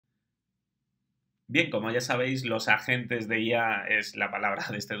Bien, como ya sabéis, los agentes de IA es la palabra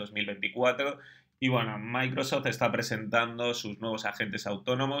de este 2024 y bueno, Microsoft está presentando sus nuevos agentes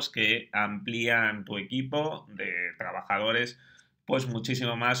autónomos que amplían tu equipo de trabajadores pues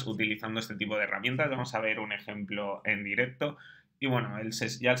muchísimo más utilizando este tipo de herramientas. Vamos a ver un ejemplo en directo. Y bueno, ya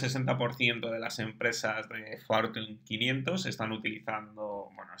el 60% de las empresas de Fortune 500 están utilizando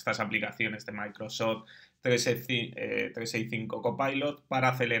bueno, estas aplicaciones de Microsoft 365 Copilot para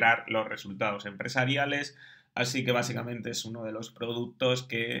acelerar los resultados empresariales, así que básicamente es uno de los productos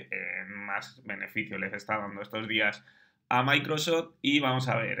que más beneficio les está dando estos días a Microsoft y vamos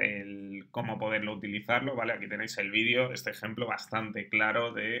a ver cómo poderlo utilizarlo, ¿vale? Aquí tenéis el vídeo, este ejemplo bastante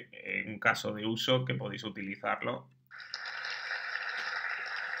claro de un caso de uso que podéis utilizarlo.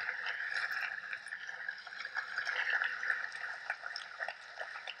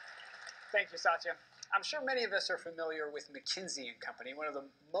 Thank you, Satya. I'm sure many of us are familiar with McKinsey & Company, one of the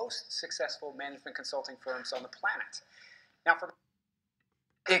most successful management consulting firms on the planet. Now, for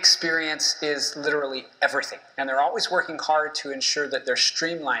experience is literally everything, and they're always working hard to ensure that they're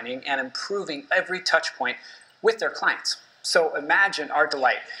streamlining and improving every touch point with their clients. So imagine our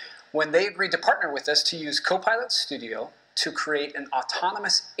delight when they agreed to partner with us to use Copilot Studio to create an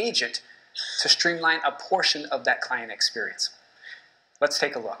autonomous agent to streamline a portion of that client experience. Let's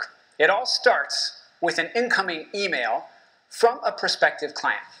take a look. It all starts with an incoming email from a prospective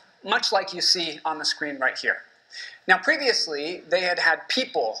client, much like you see on the screen right here. Now, previously, they had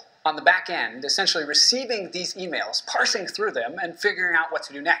people on the back end essentially receiving these emails, parsing through them, and figuring out what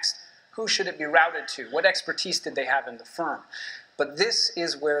to do next. Who should it be routed to? What expertise did they have in the firm? But this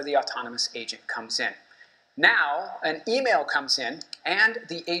is where the autonomous agent comes in. Now, an email comes in, and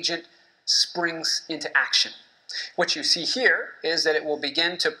the agent springs into action. What you see here is that it will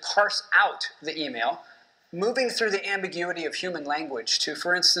begin to parse out the email, moving through the ambiguity of human language to,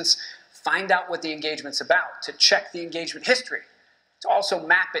 for instance, find out what the engagement's about, to check the engagement history, to also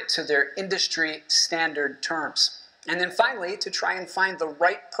map it to their industry standard terms, and then finally to try and find the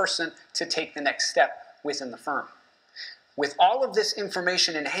right person to take the next step within the firm. With all of this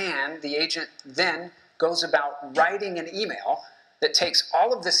information in hand, the agent then goes about writing an email that takes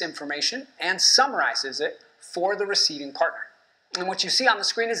all of this information and summarizes it for the receiving partner. And what you see on the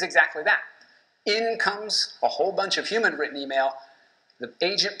screen is exactly that. In comes a whole bunch of human-written email. The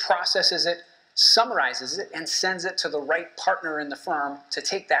agent processes it, summarizes it, and sends it to the right partner in the firm to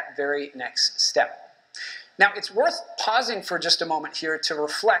take that very next step. Now, it's worth pausing for just a moment here to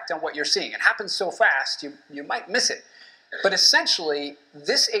reflect on what you're seeing. It happens so fast, you might miss it. But essentially,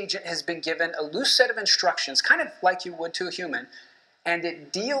 this agent has been given a loose set of instructions, kind of like you would to a human, and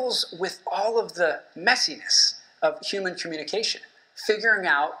it deals with all of the messiness of human communication, figuring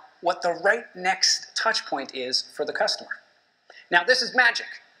out what the right next touch point is for the customer. Now, this is magic,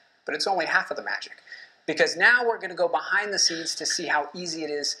 but it's only half of the magic, because now we're going to go behind the scenes to see how easy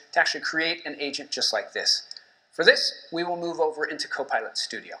it is to actually create an agent just like this. For this, we will move over into Copilot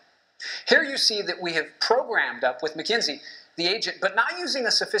Studio. Here you see that we have programmed up with McKinsey the agent, but not using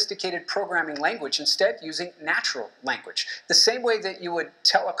a sophisticated programming language, instead using natural language, the same way that you would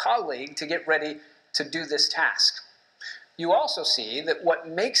tell a colleague to get ready to do this task. You also see that what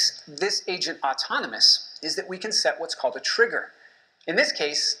makes this agent autonomous is that we can set what's called a trigger. In this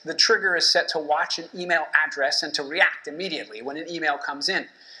case, the trigger is set to watch an email address and to react immediately when an email comes in.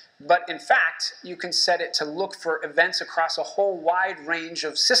 But in fact, you can set it to look for events across a whole wide range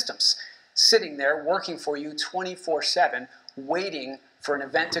of systems, sitting there working for you 24/7, waiting for an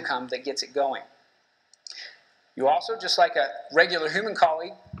event to come that gets it going. You also, just like a regular human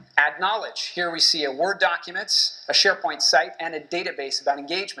colleague, add knowledge. Here we see a Word document, a SharePoint site, and a database about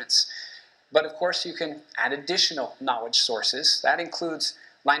engagements. But of course, you can add additional knowledge sources. That includes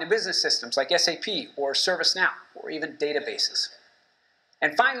line of business systems like SAP or ServiceNow, or even databases.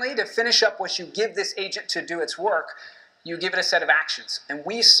 And finally, to finish up what you give this agent to do its work, you give it a set of actions. And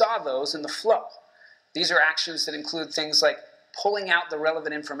we saw those in the flow. These are actions that include things like pulling out the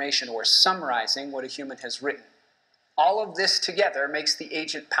relevant information or summarizing what a human has written. All of this together makes the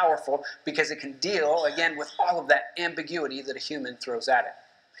agent powerful because it can deal, again, with all of that ambiguity that a human throws at it.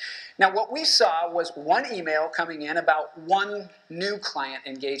 Now, what we saw was one email coming in about one new client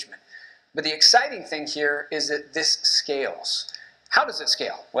engagement. But the exciting thing here is that this scales. How does it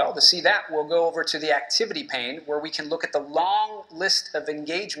scale? Well, to see that, we'll go over to the activity pane where we can look at the long list of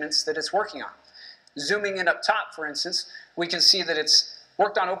engagements that it's working on. Zooming in up top, for instance, we can see that it's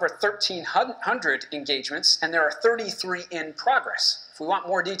worked on over 1,300 engagements, and there are 33 in progress. If we want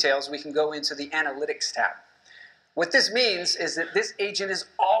more details, we can go into the Analytics tab. What this means is that this agent is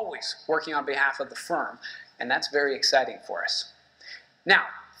always working on behalf of the firm, and that's very exciting for us. Now,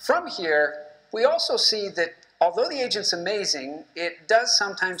 from here, we also see that although the agent's amazing, it does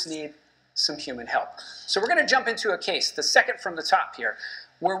sometimes need some human help. So we're going to jump into a case, the second from the top here,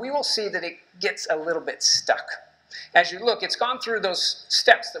 where we will see that it gets a little bit stuck. As you look, it's gone through those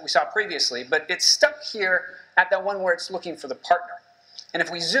steps that we saw previously, but it's stuck here at that one where it's looking for the partner. And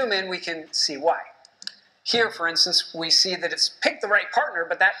if we zoom in, we can see why. Here, for instance, we see that it's picked the right partner,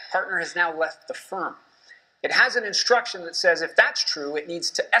 but that partner has now left the firm. It has an instruction that says if that's true, it needs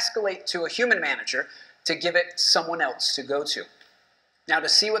to escalate to a human manager to give it someone else to go to. Now, to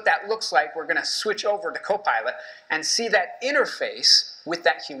see what that looks like, we're going to switch over to Copilot and see that interface with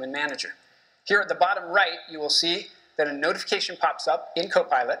that human manager. Here at the bottom right, you will see that a notification pops up in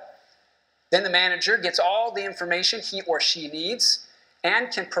Copilot. Then the manager gets all the information he or she needs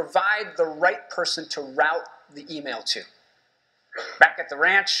and can provide the right person to route the email to. Back at the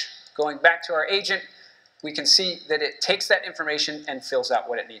ranch, going back to our agent, we can see that it takes that information and fills out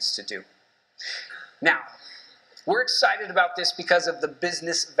what it needs to do. Now, we're excited about this because of the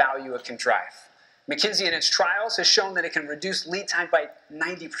business value it can drive. McKinsey in its trials has shown that it can reduce lead time by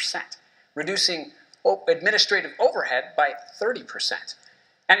 90%, reducing administrative overhead by 30%.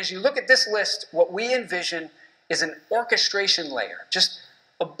 And as you look at this list, what we envision is an orchestration layer, just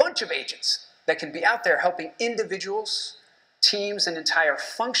a bunch of agents that can be out there helping individuals, teams, and entire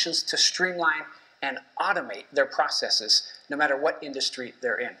functions to streamline and automate their processes, no matter what industry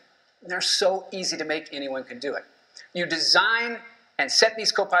they're in. They're so easy to make, anyone can do it. You design and set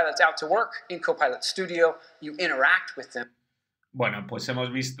these copilots out to work in Copilot Studio. You interact with them. Bueno, pues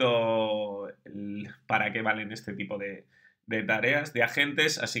hemos visto para qué valen este tipo de tareas, de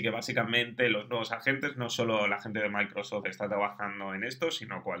agentes, así que básicamente los nuevos agentes, no solo la gente de Microsoft está trabajando en esto,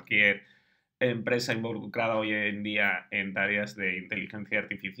 sino cualquier empresa involucrada hoy en día en tareas de inteligencia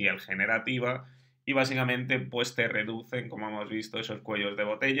artificial generativa, y básicamente pues te reducen, como hemos visto, esos cuellos de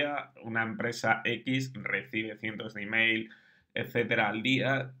botella. Una empresa X recibe cientos de email, etcétera, al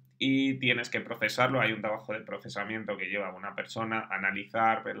día, y tienes que procesarlo. Hay un trabajo de procesamiento que lleva a una persona,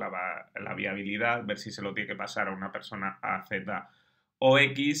 analizar, ver la viabilidad, ver si se lo tiene que pasar a una persona A, Z o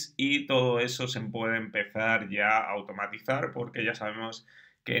X, y todo eso se puede empezar ya a automatizar, porque ya sabemos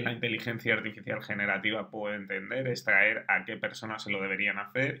que la inteligencia artificial generativa puede entender, extraer a qué personas se lo deberían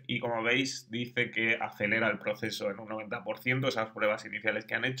hacer, y como veis dice que acelera el proceso en un 90% esas pruebas iniciales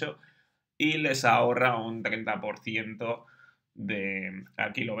que han hecho, y les ahorra un 30% de...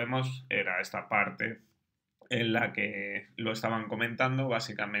 Aquí lo vemos, era esta parte en la que lo estaban comentando,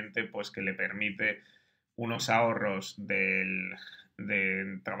 básicamente pues que le permite unos ahorros del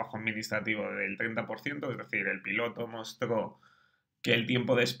trabajo administrativo del 30%, es decir, el piloto mostró que el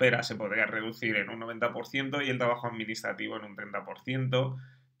tiempo de espera se podría reducir en un 90% y el trabajo administrativo en un 30%,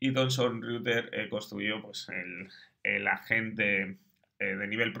 y Thomson Reuters construyó pues, el agente de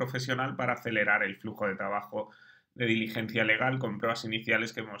nivel profesional para acelerar el flujo de trabajo de diligencia legal con pruebas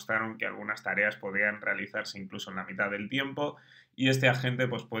iniciales que mostraron que algunas tareas podrían realizarse incluso en la mitad del tiempo, y este agente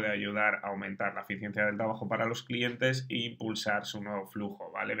pues, puede ayudar a aumentar la eficiencia del trabajo para los clientes e impulsar su nuevo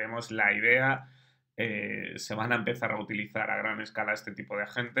flujo, ¿vale? Vemos la idea. Se van a empezar a utilizar a gran escala este tipo de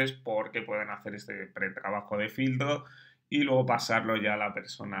agentes porque pueden hacer este pretrabajo de filtro y luego pasarlo ya a la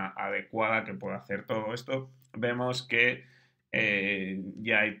persona adecuada que pueda hacer todo esto. Vemos que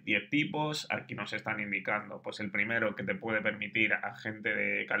ya hay 10 tipos, aquí nos están indicando pues el primero, que te puede permitir agente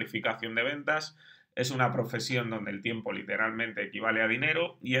de calificación de ventas. Es una profesión donde el tiempo literalmente equivale a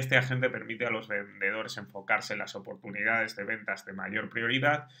dinero, y este agente permite a los vendedores enfocarse en las oportunidades de ventas de mayor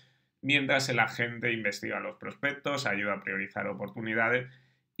prioridad, mientras el agente investiga los prospectos, ayuda a priorizar oportunidades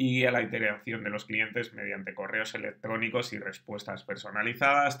y a la iteración de los clientes mediante correos electrónicos y respuestas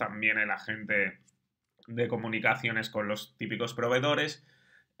personalizadas. También el agente de comunicaciones con los típicos proveedores.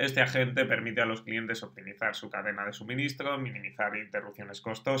 Este agente permite a los clientes optimizar su cadena de suministro, minimizar interrupciones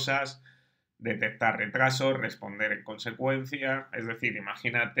costosas, detectar retrasos, responder en consecuencia. Es decir,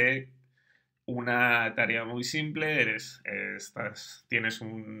 imagínate una tarea muy simple, tienes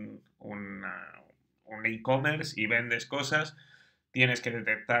un e-commerce y vendes cosas, tienes que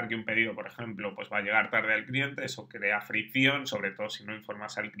detectar que un pedido, por ejemplo, pues va a llegar tarde al cliente, eso crea fricción, sobre todo si no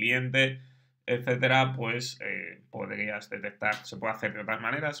informas al cliente, etcétera, pues podrías detectar, se puede hacer de otras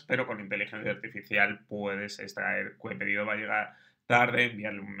maneras, pero con inteligencia artificial puedes extraer que el pedido va a llegar tarde,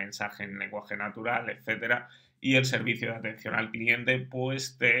 enviarle un mensaje en lenguaje natural, etcétera, y el servicio de atención al cliente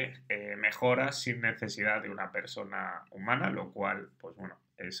pues te mejora sin necesidad de una persona humana, lo cual, pues bueno,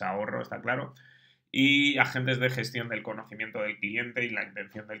 es ahorro, está claro. Y agentes de gestión del conocimiento del cliente y la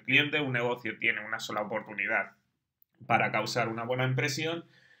intención del cliente. Un negocio tiene una sola oportunidad para causar una buena impresión,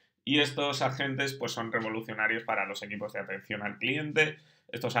 y estos agentes pues son revolucionarios para los equipos de atención al cliente.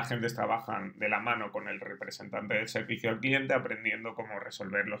 Estos agentes trabajan de la mano con el representante del servicio al cliente aprendiendo cómo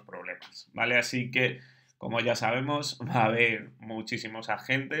resolver los problemas, ¿vale? Así que, como ya sabemos, va a haber muchísimos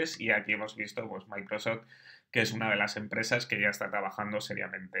agentes y aquí hemos visto pues, Microsoft, que es una de las empresas que ya está trabajando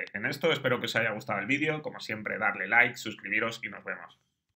seriamente en esto. Espero que os haya gustado el vídeo. Como siempre, darle like, suscribiros y nos vemos.